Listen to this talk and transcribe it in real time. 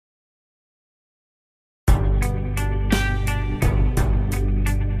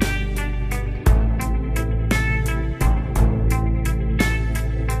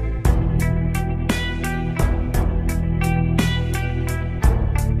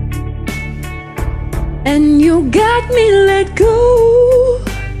and you got me let go.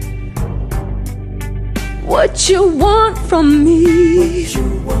 What you want from me?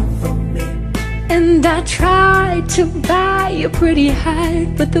 And I tried to buy your pretty height,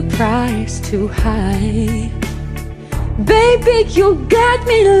 but the price too high. Baby, you got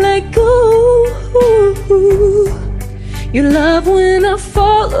me let go. You love when I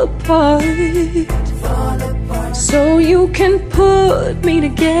fall apart, so you can put me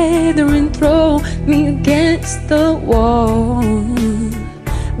together and throw me against the wall.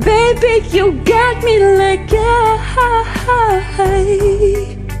 Baby, you got me let go.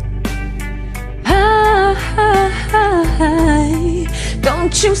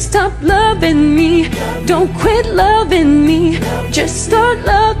 Don't you stop loving me, don't quit loving me, just start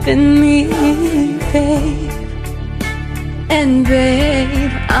loving me, babe. And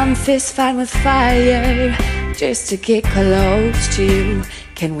babe, I'm fist fighting with fire just to get close to you.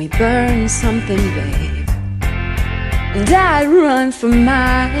 Can we burn something, babe? And I'd run for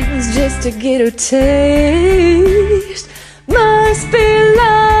miles just to get a taste. Must be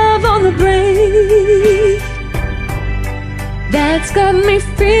love on the brain that's got me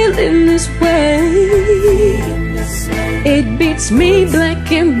feeling this way. It beats me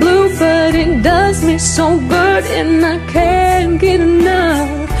black and blue, but it does me so good, and I can't get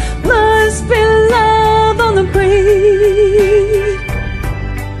enough. Must be love on the brain,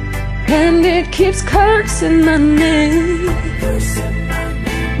 and it keeps cursing my name.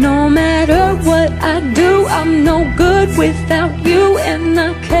 No matter what I do, I'm no good without you, and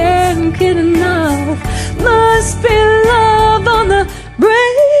I can't get enough. Must be love on the brain.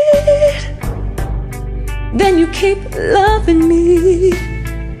 Then you keep loving me.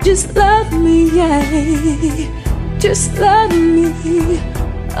 Just love me, yeah. Just love me.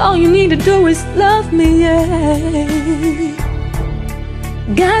 All you need to do is love me, yeah.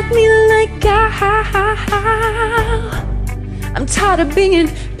 Got me like I'm tired of being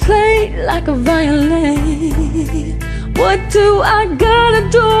played like a violin. What do I gotta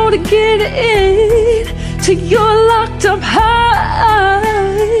do to get in to your locked up heart?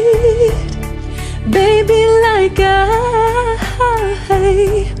 Baby, like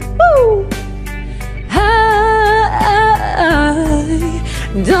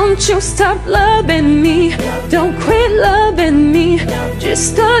don't you stop loving me, don't quit loving me,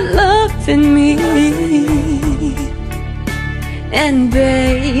 just start loving me. And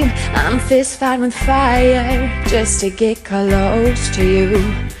babe, I'm fist fighting with fire just to get close to you.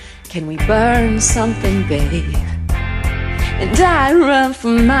 Can we burn something, babe? And I run for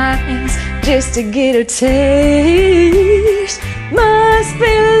miles just to get a taste. Must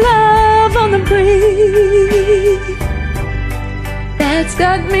be love on the brain that's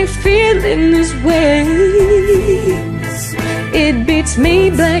got me feeling this way. It beats me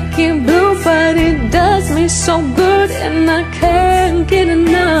black and blue, but it does me so good, and I can't get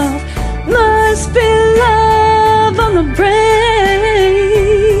enough. Must be love on the brain,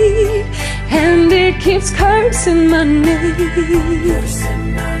 and it keeps cursing my name.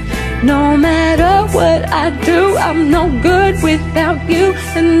 No matter what I do, I'm no good without you,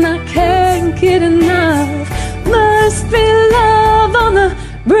 and I can't get enough. Must be love on the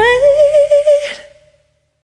brain.